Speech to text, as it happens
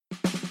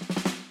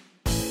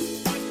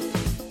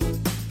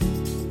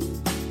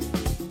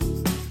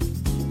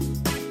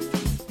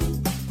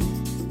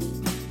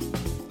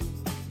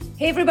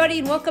Hey everybody,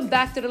 and welcome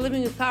back to the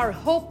Living with Power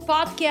Hope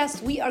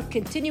podcast. We are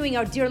continuing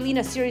our Dear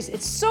Lena series.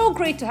 It's so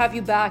great to have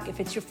you back. If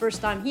it's your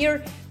first time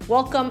here,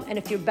 welcome. And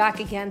if you're back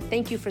again,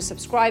 thank you for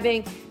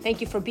subscribing.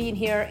 Thank you for being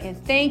here. And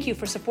thank you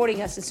for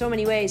supporting us in so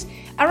many ways.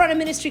 I run a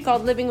ministry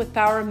called Living with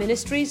Power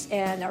Ministries,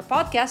 and our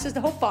podcast is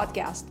the Hope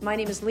Podcast. My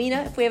name is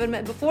Lena, if we haven't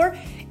met before.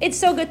 It's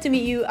so good to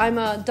meet you. I'm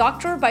a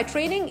doctor by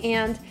training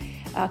and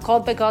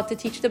called by God to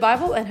teach the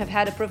Bible, and have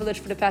had a privilege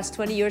for the past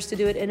 20 years to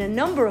do it in a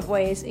number of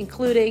ways,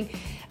 including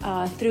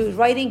through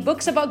writing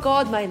books about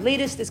God. My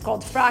latest is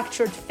called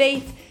Fractured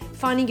Faith,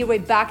 Finding Your Way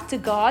Back to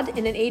God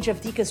in an Age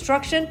of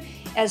Deconstruction,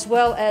 as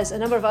well as a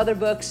number of other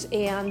books.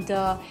 And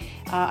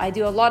I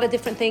do a lot of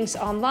different things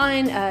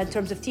online in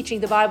terms of teaching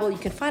the Bible. You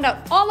can find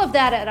out all of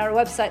that at our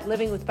website,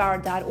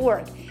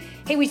 livingwithpower.org.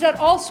 Hey, we've done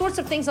all sorts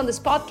of things on this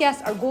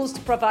podcast. Our goal is to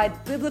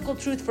provide biblical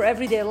truth for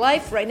everyday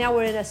life. Right now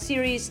we're in a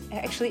series,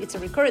 actually it's a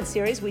recurrent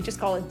series, we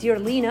just call it Dear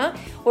Lena,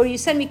 where you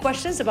send me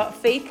questions about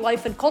faith,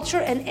 life, and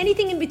culture, and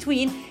anything in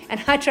between,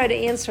 and I try to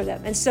answer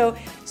them. And so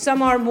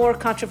some are more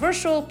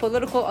controversial,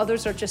 political,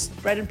 others are just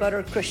bread and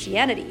butter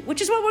Christianity, which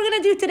is what we're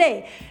going to do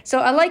today. So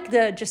I like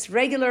the just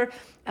regular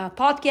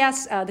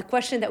podcast. The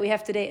question that we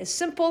have today is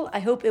simple. I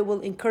hope it will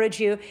encourage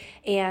you.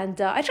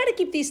 And I try to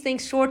keep these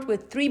things short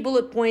with 3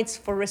 bullet points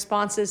for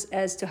responses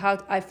as to how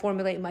I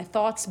formulate my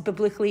thoughts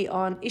biblically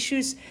on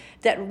issues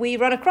that we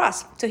run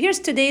across. So here's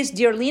today's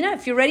Dear Lena,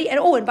 if you're ready.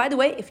 And by the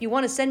way, if you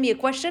want to send me a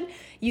question,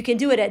 you can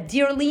do it at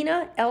Dear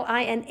Lena,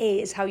 Lina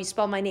is how you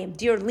spell my name,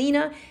 Dear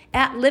Lena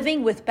at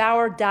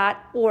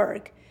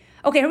livingwithpower.org.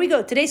 Okay, here we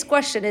go. Today's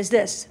question is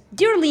this.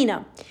 Dear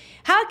Lena,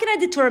 how can I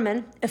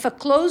determine if a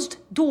closed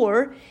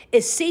door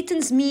is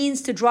Satan's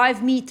means to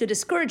drive me to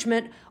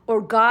discouragement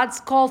or God's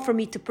call for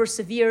me to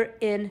persevere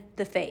in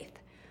the faith?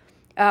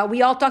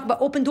 We all talk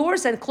about open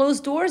doors and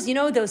closed doors. You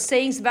know, those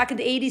sayings back in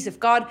the 80s, if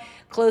God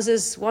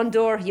closes one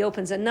door, he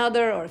opens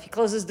another, or if he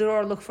closes the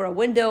door, look for a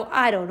window.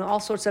 I don't know, all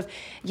sorts of,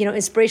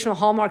 inspirational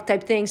Hallmark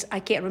type things. I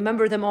can't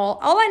remember them all.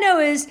 All I know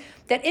is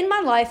that in my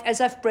life,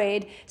 as I've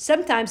prayed,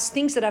 sometimes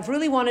things that I've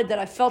really wanted that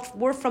I felt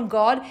were from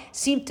God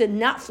seem to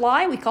not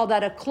fly. We call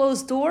that a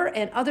closed door.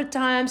 And other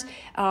times,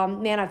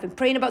 I've been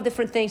praying about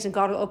different things and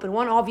God will open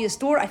one obvious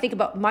door. I think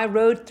about my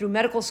road through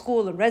medical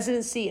school and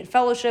residency and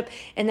fellowship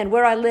and then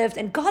where I lived.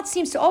 And God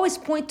seems to always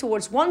point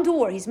towards one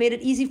door. He's made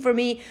it easy for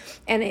me.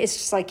 And it's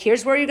just like,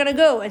 here's where you're going to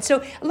go. And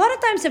so a lot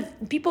of times if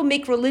people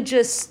make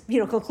religious,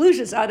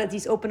 conclusions out of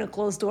these open and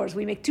closed doors,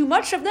 we make too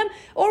much of them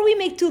or we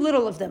make too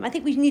little of them. I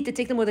think we need to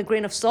take them with a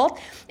grain of salt.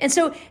 And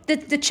so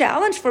the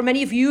challenge for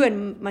many of you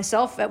and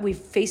myself, we've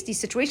faced these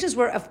situations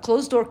where a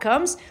closed door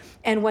comes,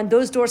 and when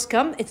those doors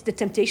come, the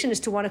temptation is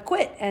to want to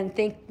quit and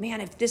think,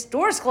 man, if this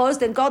door is closed,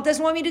 then God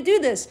doesn't want me to do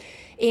this.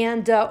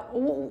 And how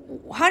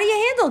do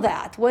you handle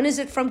that? When is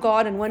it from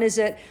God, and when is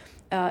it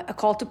a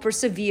call to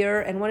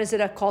persevere, and when is it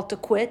a call to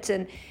quit?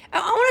 And I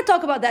want to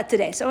talk about that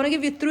today. So I want to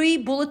give you 3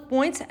 bullet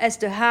points as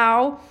to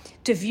how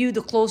to view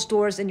the closed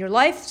doors in your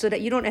life so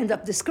that you don't end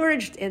up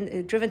discouraged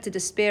and driven to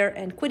despair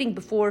and quitting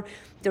before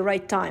the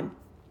right time.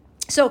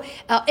 So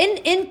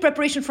in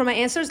preparation for my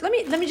answers, let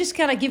me just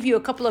kind of give you a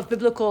couple of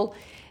biblical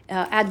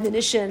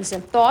admonitions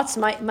and thoughts.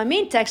 My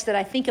main text that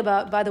I think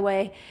about, by the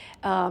way,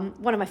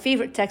 one of my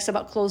favorite texts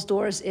about closed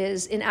doors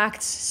is in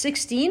Acts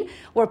 16,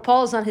 where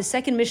Paul is on his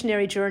second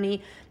missionary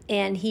journey,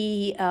 and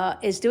he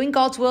is doing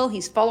God's will.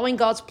 He's following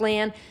God's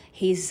plan.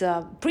 He's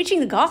preaching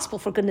the gospel,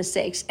 for goodness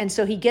sakes. And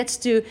so he gets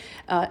to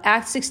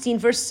Acts 16,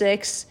 verse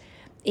 6,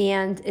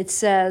 and it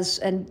says,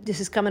 and this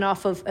is coming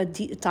off of a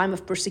time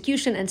of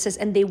persecution, and it says,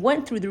 and they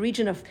went through the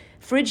region of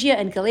Phrygia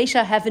and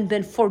Galatia, having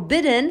been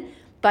forbidden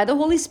by the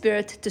Holy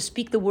Spirit to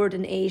speak the word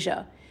in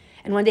Asia.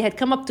 And when they had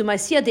come up to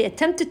Mysia, they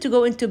attempted to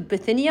go into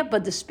Bithynia,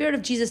 but the Spirit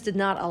of Jesus did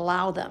not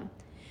allow them.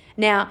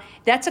 Now,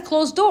 that's a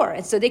closed door.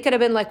 And so they could have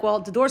been like, well,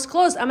 the door's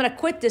closed. I'm going to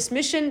quit this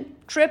mission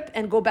trip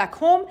and go back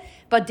home.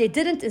 But they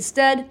didn't.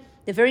 Instead,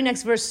 the very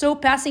next verse, so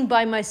passing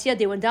by Mysia,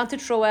 they went down to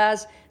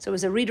Troas. So it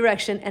was a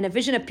redirection. And a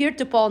vision appeared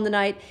to Paul in the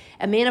night.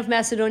 A man of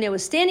Macedonia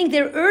was standing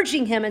there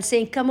urging him and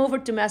saying, come over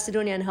to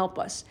Macedonia and help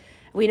us.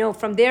 We know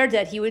from there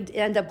that he would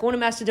end up going to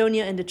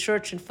Macedonia, and the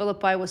church in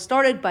Philippi was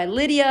started by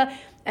Lydia,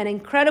 an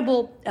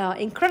incredible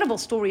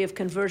story of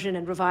conversion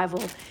and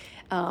revival.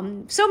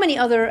 So many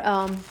other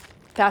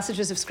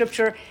passages of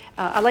scripture.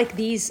 I like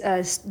this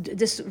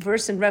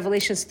verse in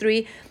Revelations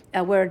 3,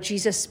 where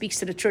Jesus speaks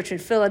to the church in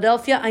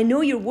Philadelphia. I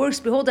know your works.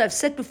 Behold, I've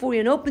set before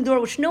you an open door,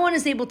 which no one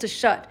is able to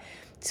shut.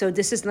 So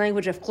this is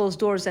language of closed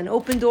doors and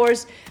open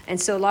doors. And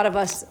so a lot of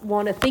us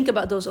want to think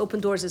about those open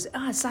doors as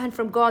a sign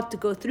from God to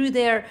go through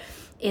there.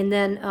 And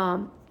then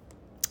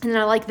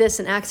I like this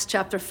in Acts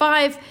chapter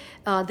 5.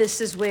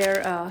 This is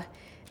where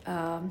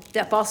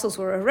the apostles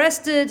were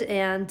arrested,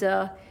 and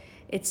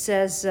it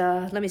says,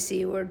 let me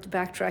see, we're to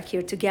backtrack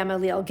here to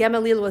Gamaliel.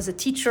 Gamaliel was a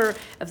teacher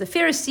of the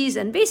Pharisees,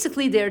 and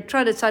basically they're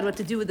trying to decide what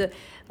to do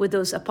with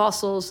those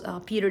apostles,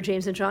 Peter,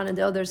 James, and John, and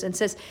the others, and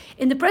says,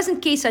 in the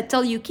present case, I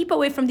tell you, keep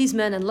away from these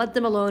men and let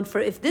them alone,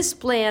 for if this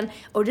plan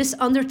or this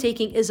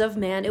undertaking is of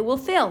man, it will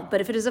fail.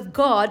 But if it is of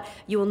God,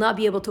 you will not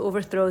be able to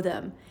overthrow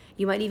them.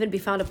 You might even be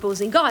found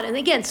opposing God. And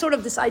again, sort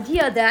of this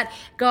idea that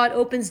God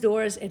opens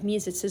doors, it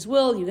means it's his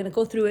will. You're going to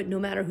go through it no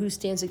matter who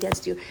stands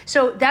against you.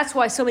 So that's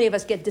why so many of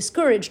us get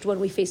discouraged when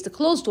we face the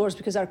closed doors,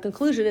 because our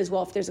conclusion is,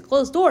 well, if there's a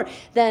closed door,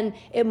 then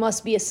it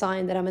must be a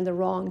sign that I'm in the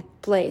wrong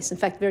place. In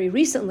fact, very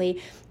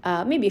recently,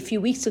 maybe a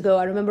few weeks ago,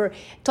 I remember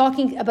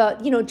talking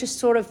about, just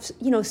sort of,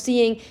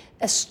 seeing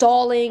a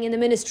stalling in the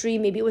ministry.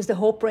 Maybe it was the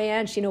Hope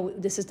Ranch.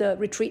 This is the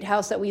retreat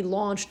house that we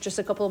launched just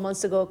a couple of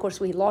months ago. Of course,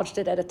 we launched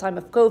it at a time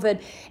of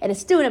COVID, and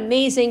it's doing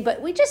amazing, but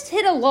we just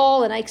hit a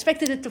lull, and I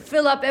expected it to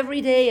fill up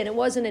every day, and it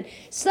wasn't. And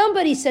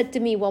somebody said to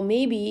me, well,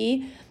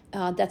 maybe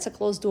that's a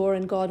closed door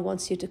and God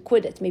wants you to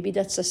quit it. Maybe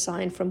that's a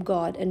sign from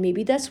God. And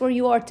maybe that's where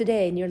you are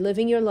today, and you're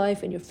living your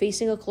life and you're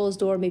facing a closed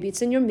door. Maybe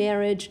it's in your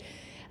marriage.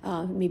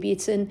 Maybe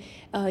it's in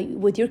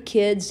with your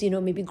kids,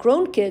 maybe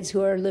grown kids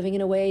who are living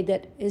in a way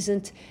that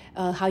isn't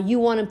how you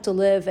want them to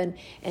live. And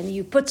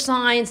you put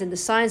signs, and the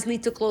signs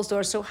lead to closed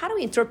doors. So how do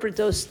we interpret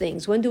those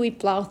things? When do we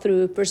plow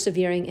through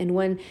persevering? And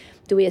when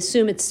do we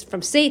assume it's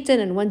from Satan?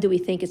 And when do we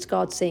think it's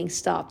God saying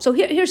stop? So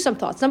here's some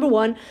thoughts. Number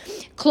one,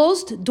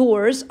 closed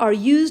doors are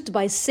used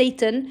by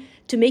Satan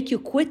to make you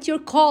quit your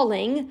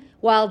calling,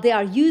 while they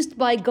are used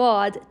by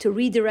God to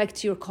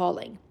redirect your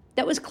calling.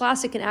 That was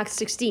classic in Acts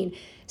 16.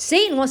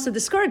 Satan wants to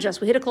discourage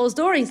us. We hit a closed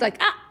door. He's like,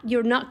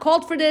 you're not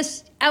called for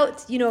this.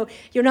 Out.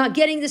 You're not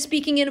getting the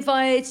speaking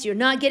invites. You're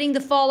not getting the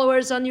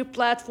followers on your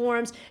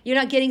platforms. You're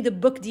not getting the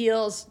book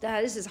deals.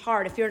 This is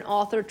hard. If you're an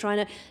author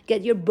trying to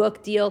get your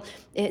book deal,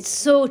 it's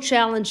so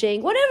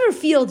challenging. Whatever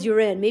field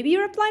you're in, maybe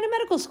you're applying to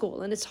medical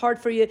school, and it's hard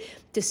for you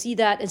to see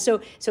that. And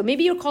so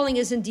maybe your calling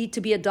is indeed to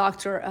be a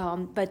doctor.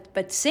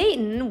 But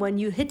Satan, when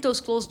you hit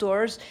those closed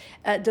doors,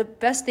 the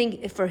best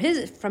thing from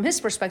his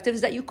perspective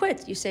is that you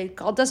quit. You say,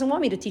 God doesn't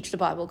want me to teach the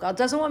Bible. God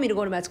doesn't want me to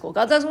go to med school.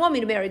 God doesn't want me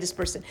to marry this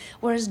person.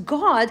 Whereas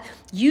God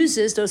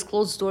uses those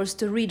closed doors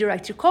to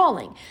redirect your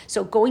calling.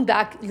 So going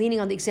back,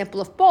 leaning on the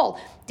example of Paul,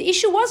 the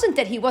issue wasn't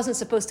that he wasn't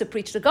supposed to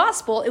preach the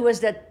gospel. It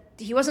was that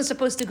he wasn't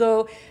supposed to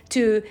go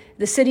to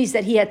the cities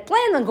that he had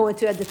planned on going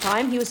to at the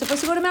time. He was supposed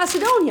to go to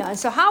Macedonia. And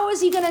so how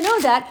was he going to know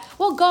that?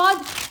 Well,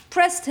 God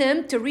pressed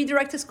him to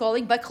redirect his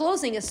calling by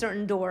closing a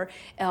certain door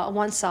on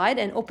one side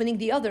and opening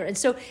the other. And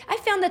so I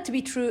found that to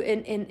be true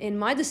in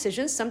my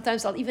decisions.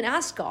 Sometimes I'll even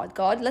ask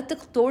God, let the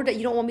door that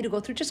you don't want me to go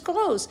through just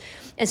close.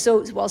 And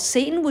so while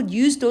Satan would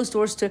use those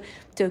doors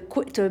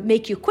to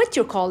make you quit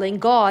your calling,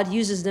 God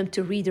uses them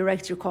to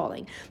redirect your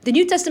calling. The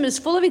New Testament is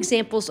full of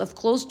examples of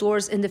closed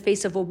doors in the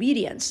face of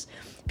obedience.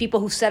 People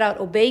who set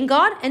out obeying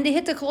God and they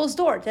hit the closed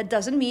door. That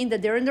doesn't mean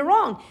that they're in the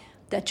wrong.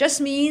 That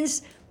just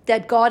means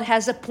that God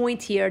has a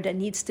point here that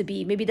needs to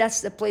be. Maybe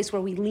that's the place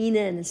where we lean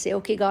in and say,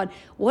 okay, God,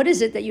 what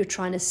is it that you're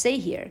trying to say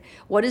here?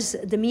 What is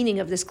the meaning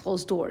of this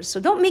closed doors?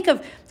 So don't make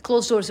of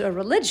closed doors a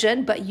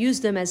religion, but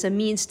use them as a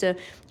means to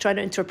try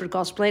to interpret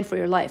God's plan for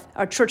your life.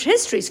 Our church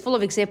history is full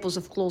of examples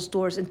of closed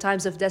doors in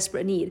times of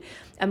desperate need.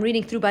 I'm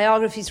reading through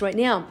biographies right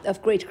now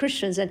of great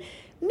Christians, and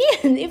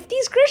man, if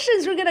these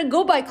Christians were going to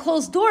go by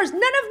closed doors,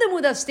 none of them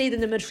would have stayed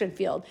in the mission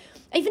field.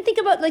 I even think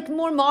about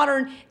more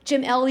modern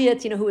Jim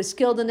Elliot, who was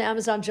killed in the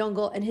Amazon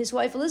jungle, and his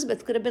wife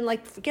Elizabeth could have been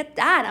like, forget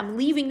that, I'm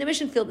leaving the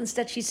mission field.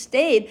 Instead, she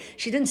stayed.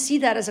 She didn't see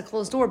that as a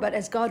closed door, but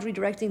as God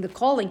redirecting the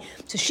calling.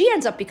 So she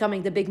ends up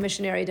becoming the big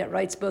missionary that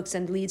writes books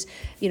and leads,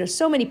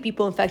 so many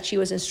people. In fact, she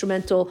was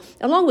instrumental,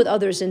 along with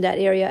others in that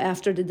area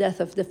after the death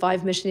of the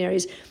 5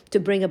 missionaries, to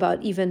bring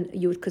about even,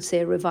 you could say,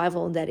 a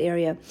revival in that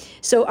area.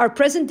 So our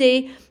present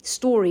day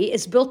story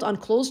is built on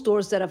closed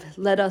doors that have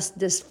led us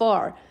this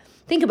far.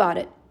 Think about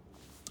it.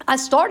 I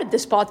started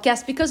this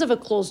podcast because of a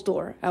closed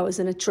door. I was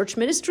in a church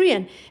ministry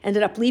and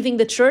ended up leaving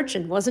the church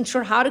and wasn't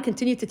sure how to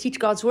continue to teach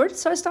God's word.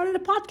 So I started a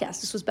podcast.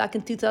 This was back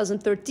in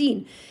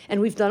 2013. And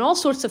we've done all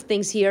sorts of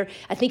things here.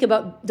 I think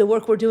about the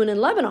work we're doing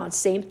in Lebanon.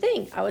 Same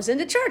thing. I was in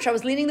the church. I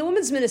was leading the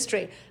women's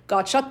ministry.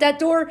 God shut that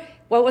door.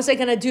 What was I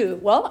going to do?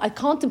 Well, I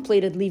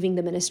contemplated leaving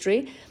the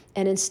ministry.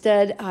 And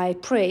instead I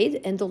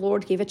prayed, and the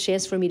Lord gave a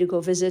chance for me to go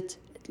visit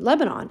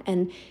Lebanon.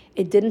 And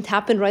it didn't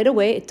happen right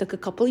away. It took a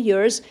couple of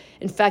years.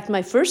 In fact,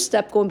 my first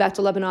step going back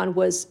to Lebanon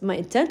my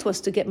intent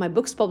was to get my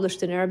books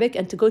published in Arabic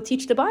and to go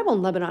teach the Bible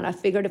in Lebanon. I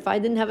figured if I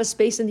didn't have a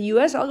space in the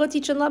U.S., I'll go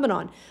teach in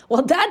Lebanon.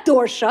 Well, that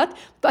door shut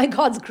by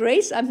God's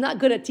grace. I'm not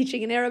good at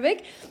teaching in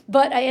Arabic,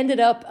 but I ended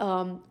up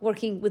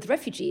working with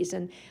refugees,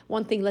 and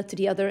one thing led to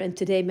the other. And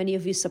today, many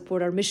of you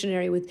support our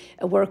missionary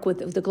work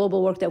with the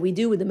global work that we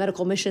do with the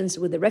medical missions,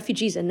 with the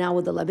refugees, and now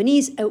with the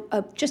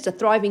Lebanese, just a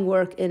thriving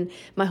work in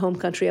my home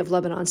country of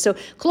Lebanon. So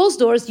closed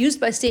doors used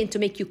by Satan to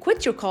make you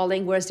quit your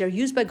calling, whereas they're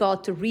used by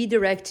God to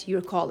redirect your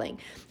calling.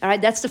 All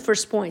right, that's the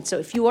first point. So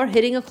if you are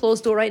hitting a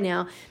closed door right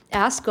now,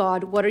 ask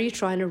God, what are you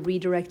trying to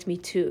redirect me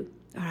to?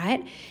 All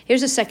right,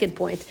 here's the second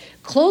point.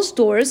 Closed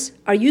doors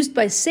are used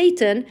by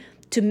Satan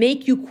to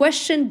make you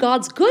question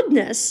God's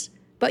goodness,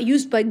 but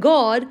used by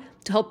God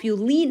to help you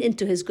lean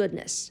into his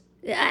goodness.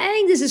 I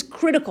think this is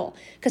critical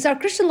because our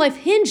Christian life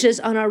hinges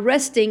on our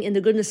resting in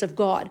the goodness of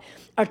God.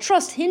 Our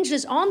trust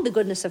hinges on the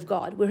goodness of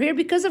God. We're here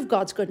because of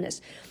God's goodness.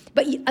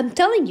 But I'm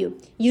telling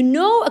you,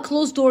 a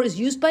closed door is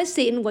used by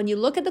Satan when you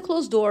look at the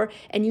closed door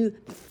and you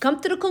come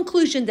to the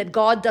conclusion that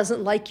God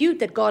doesn't like you,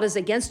 that God is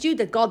against you,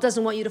 that God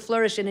doesn't want you to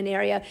flourish in an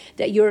area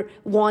that you're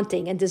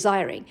wanting and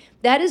desiring.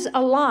 That is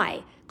a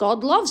lie.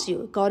 God loves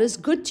you. God is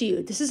good to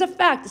you. This is a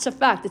fact. It's a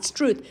fact. It's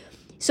truth.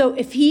 So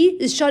if he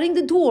is shutting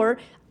the door,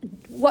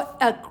 what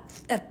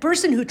a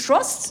person who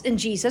trusts in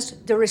Jesus,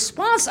 the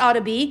response ought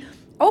to be,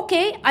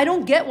 okay, I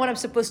don't get what I'm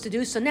supposed to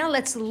do, so now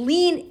let's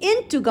lean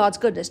into God's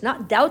goodness,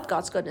 not doubt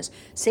God's goodness.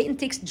 Satan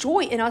takes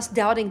joy in us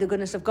doubting the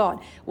goodness of God,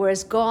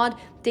 whereas God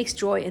takes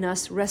joy in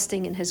us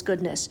resting in his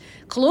goodness.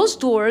 Closed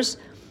doors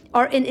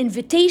are an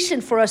invitation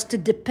for us to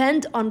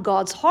depend on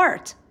God's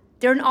heart.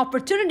 They're an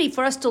opportunity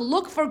for us to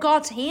look for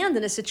God's hand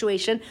in a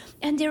situation,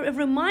 and they're a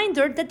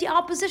reminder that the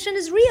opposition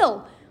is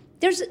real.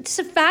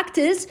 The fact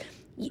is,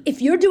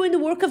 if you're doing the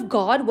work of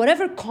God,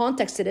 whatever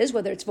context it is,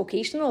 whether it's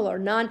vocational or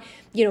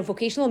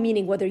vocational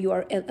meaning whether you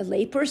are a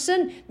lay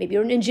person, maybe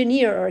you're an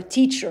engineer or a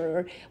teacher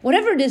or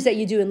whatever it is that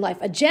you do in life,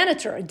 a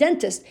janitor, a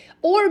dentist,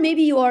 or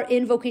maybe you are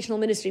in vocational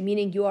ministry,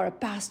 meaning you are a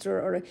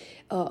pastor or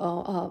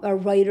a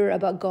writer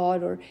about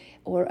God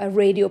or a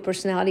radio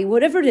personality,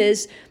 whatever it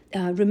is,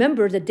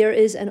 remember that there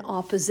is an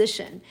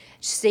opposition.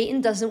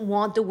 Satan doesn't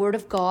want the word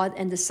of God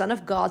and the Son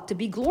of God to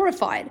be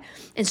glorified.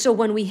 And so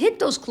when we hit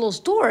those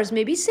closed doors,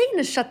 maybe Satan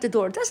has shut the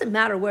door. It doesn't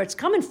matter where it's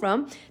coming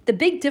from. The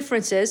big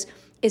difference is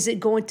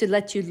it going to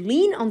let you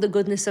lean on the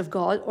goodness of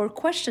God or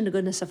question the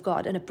goodness of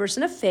God? And a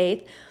person of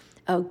faith,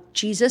 a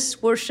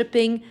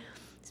Jesus-worshiping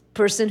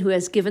person who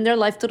has given their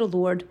life to the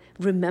Lord,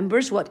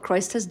 remembers what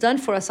Christ has done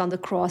for us on the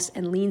cross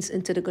and leans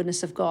into the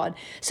goodness of God.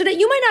 So that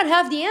you might not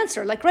have the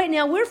answer. Like right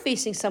now, we're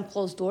facing some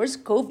closed doors.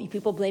 COVID,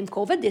 people blame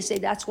COVID. They say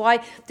that's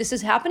why this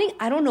is happening.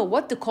 I don't know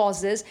what the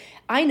cause is.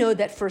 I know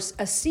that for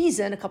a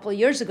season, a couple of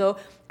years ago,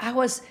 I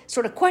was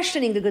sort of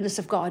questioning the goodness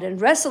of God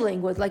and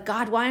wrestling with like,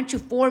 God, why aren't you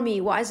for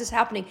me? Why is this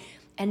happening?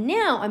 And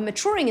now I'm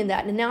maturing in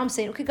that. And now I'm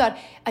saying, okay, God,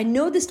 I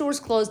know this door is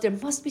closed. There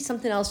must be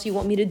something else you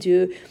want me to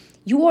do.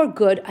 You are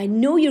good. I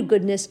know your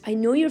goodness. I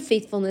know your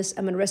faithfulness.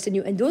 I'm going to rest in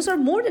you. And those are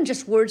more than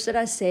just words that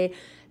I say.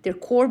 They're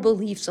core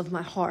beliefs of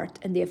my heart.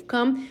 And they have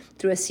come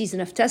through a season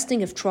of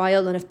testing, of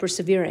trial, and of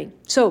persevering.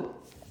 So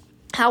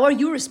how are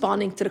you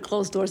responding to the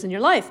closed doors in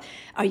your life?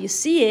 Are you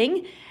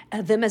seeing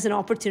them as an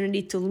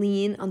opportunity to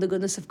lean on the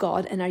goodness of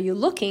God? And are you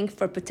looking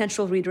for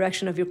potential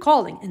redirection of your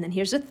calling? And then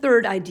here's a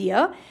third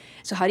idea.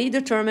 So how do you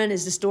determine,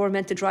 is this door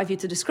meant to drive you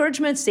to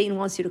discouragement? Satan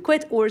wants you to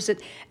quit, or is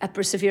it a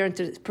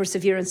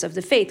perseverance of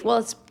the faith?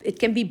 Well, it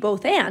can be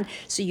both and.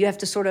 So you have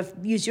to sort of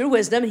use your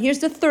wisdom. And here's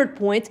the third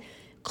point.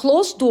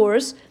 Closed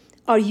doors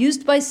are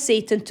used by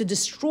Satan to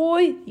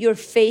destroy your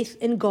faith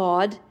in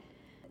God.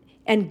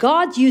 And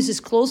God uses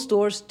closed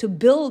doors to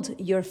build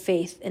your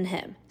faith in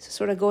him. So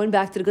sort of going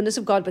back to the goodness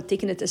of God, but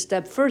taking it a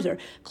step further.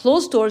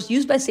 Closed doors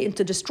used by Satan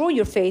to destroy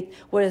your faith,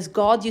 whereas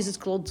God uses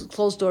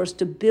closed doors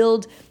to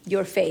build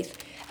your faith.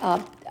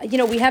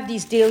 We have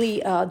these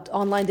daily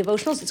online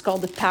devotionals. It's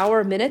called the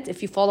Power Minute.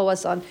 If you follow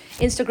us on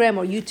Instagram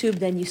or YouTube,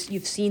 then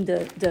you've seen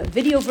the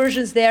video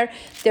versions there.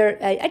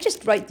 I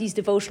just write these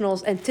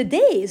devotionals. And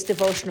today's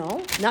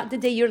devotional, not the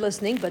day you're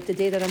listening, but the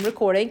day that I'm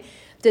recording,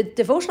 the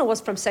devotional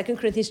was from 2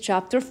 Corinthians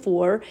chapter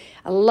 4.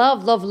 I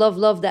love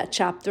that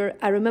chapter.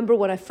 I remember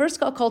when I first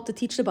got called to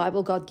teach the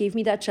Bible, God gave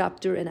me that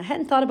chapter, and I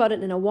hadn't thought about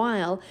it in a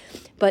while.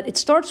 But it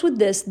starts with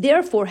this: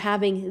 therefore,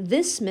 having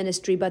this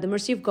ministry by the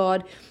mercy of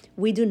God,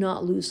 we do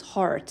not lose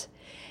heart.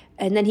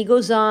 And then he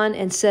goes on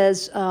and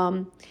says,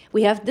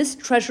 we have this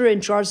treasure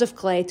in jars of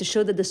clay to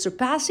show that the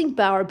surpassing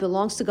power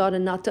belongs to God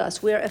and not to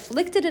us. We are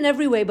afflicted in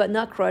every way, but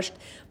not crushed,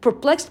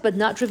 perplexed, but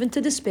not driven to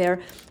despair,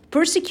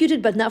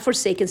 persecuted, but not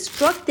forsaken,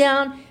 struck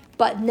down,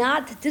 but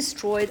not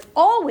destroyed,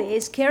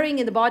 always carrying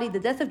in the body the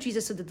death of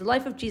Jesus, so that the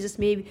life of Jesus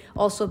may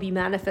also be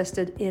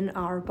manifested in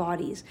our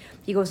bodies.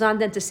 He goes on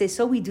then to say,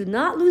 so we do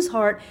not lose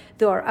heart,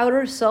 though our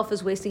outer self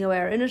is wasting away,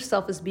 our inner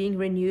self is being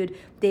renewed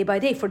day by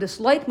day. For this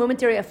light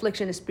momentary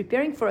affliction is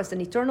preparing for us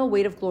an eternal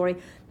weight of glory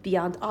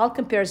beyond all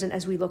comparison,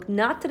 as we look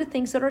not to the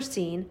things that are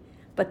seen,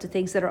 but to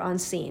things that are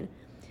unseen.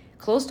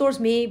 Closed doors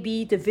may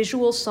be the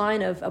visual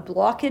sign of a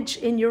blockage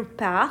in your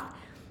path,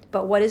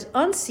 but what is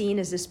unseen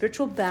is the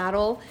spiritual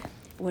battle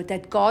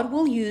that God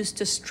will use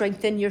to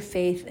strengthen your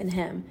faith in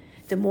him.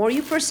 The more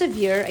you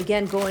persevere,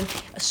 again,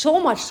 so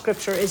much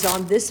scripture is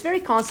on this very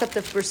concept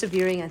of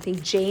persevering. I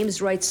think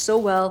James writes so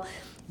well,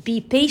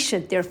 be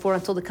patient, therefore,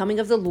 until the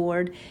coming of the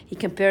Lord. He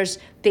compares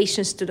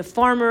patience to the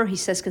farmer. He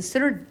says,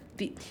 consider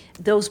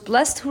those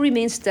blessed who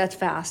remain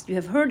steadfast. You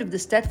have heard of the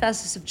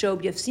steadfastness of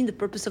Job. You have seen the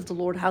purpose of the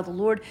Lord, how the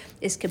Lord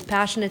is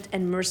compassionate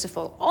and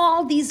merciful.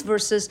 All these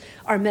verses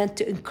are meant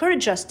to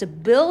encourage us to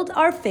build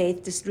our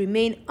faith, to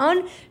remain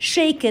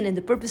unshaken in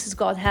the purposes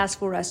God has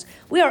for us.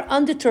 We are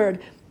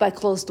undeterred by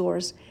closed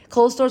doors.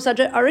 Closed doors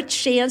are a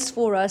chance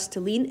for us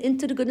to lean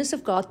into the goodness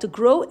of God, to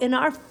grow in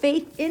our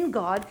faith in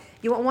God.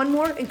 You want one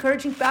more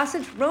encouraging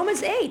passage?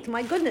 Romans 8,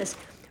 my goodness.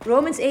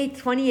 Romans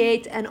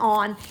 8:28 and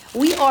on.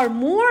 We are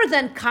more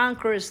than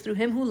conquerors through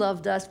him who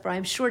loved us, for I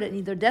am sure that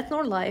neither death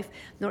nor life,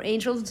 nor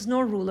angels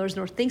nor rulers,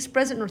 nor things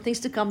present nor things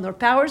to come, nor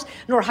powers,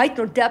 nor height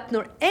nor depth,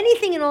 nor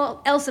anything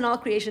else in all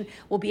creation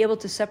will be able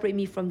to separate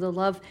me from the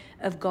love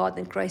of God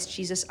in Christ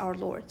Jesus our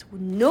Lord.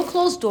 No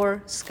closed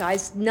door,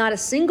 skies, not a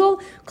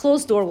single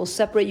closed door will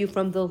separate you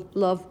from the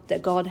love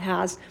that God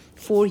has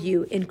for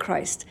you in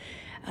Christ.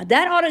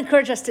 That ought to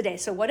encourage us today.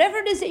 So whatever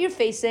it is that you're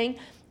facing,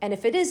 and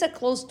if it is a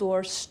closed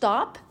door,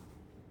 stop,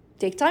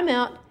 take time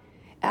out,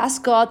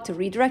 ask God to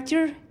redirect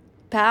your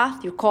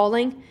path, your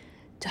calling,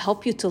 to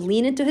help you to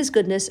lean into his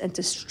goodness and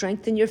to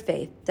strengthen your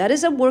faith. That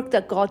is a work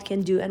that God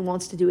can do and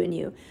wants to do in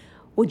you.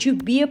 Would you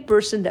be a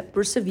person that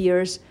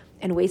perseveres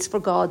and waits for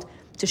God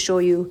to show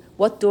you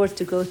what door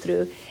to go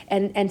through?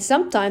 And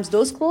sometimes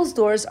those closed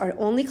doors are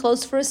only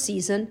closed for a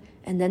season,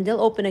 and then they'll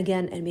open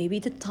again, and maybe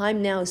the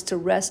time now is to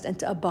rest and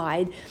to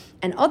abide.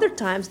 And other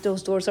times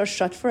those doors are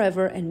shut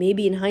forever, and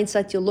maybe in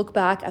hindsight you'll look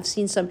back. I've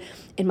seen some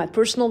in my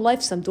personal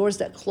life, some doors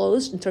that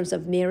closed in terms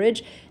of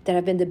marriage that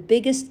have been the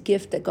biggest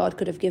gift that God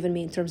could have given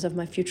me in terms of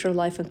my future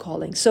life and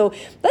calling. So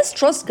let's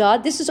trust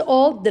God. This is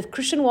all, the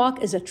Christian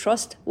walk is a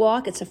trust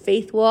walk. It's a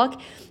faith walk.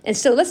 And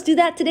so let's do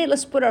that today.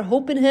 Let's put our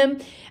hope in him.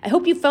 I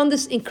hope you found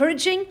this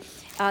encouraging.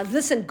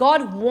 Listen,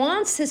 God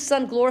wants his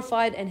son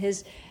glorified and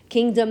his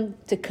kingdom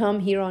to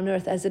come here on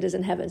earth as it is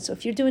in heaven. So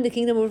if you're doing the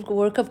kingdom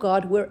work of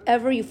God,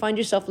 wherever you find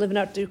yourself living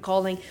out your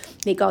calling,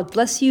 may God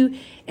bless you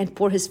and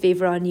pour his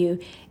favor on you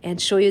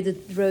and show you the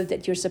road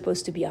that you're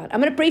supposed to be on.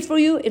 I'm going to pray for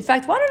you. In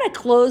fact, why don't I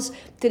close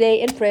today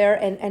in prayer?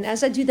 And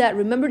as I do that,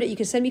 remember that you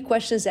can send me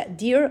questions at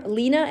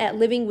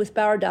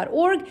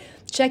dearlena@livingwithpower.org.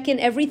 Check in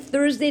every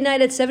Thursday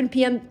night at 7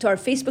 p.m. to our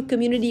Facebook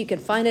community. You can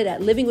find it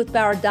at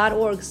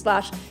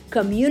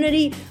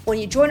livingwithpower.org/community. When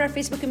you join our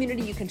Facebook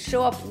community, you can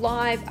show up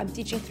live. I'm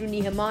teaching through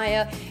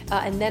Nehemiah,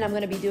 and then I'm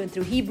going to be doing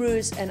through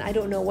Hebrews, and I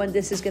don't know when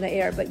this is going to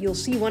air, but you'll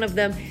see one of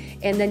them,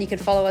 and then you can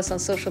follow us on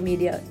social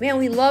media. Man,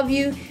 we love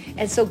you.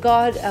 And so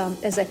God,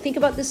 as I think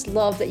about this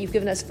love that you've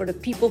given us for the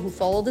people who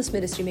follow this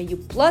ministry, may you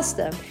bless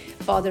them.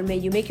 Father, may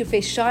you make your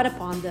face shine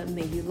upon them.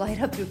 May you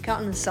light up your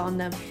countenance on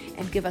them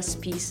and give us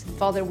peace.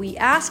 Father, we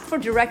ask for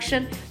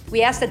direction.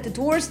 We ask that the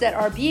doors that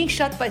are being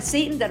shut by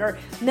Satan, that are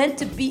meant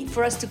to be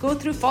for us to go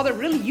through, Father,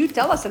 really you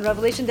tell us in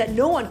Revelation that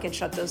no one can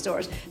shut those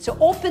doors. So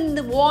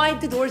open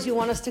wide the doors you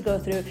want us to go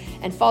through.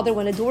 And Father,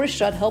 when a door is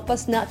shut, help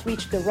us not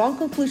reach the wrong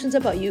conclusions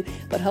about you,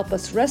 but help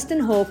us rest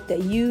in hope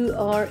that you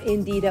are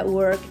indeed at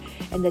work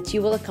and that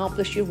you will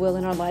accomplish your will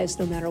in our lives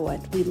no matter what.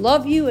 We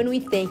love you and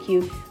we thank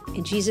you.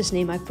 In Jesus'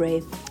 name I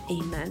pray,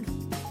 amen.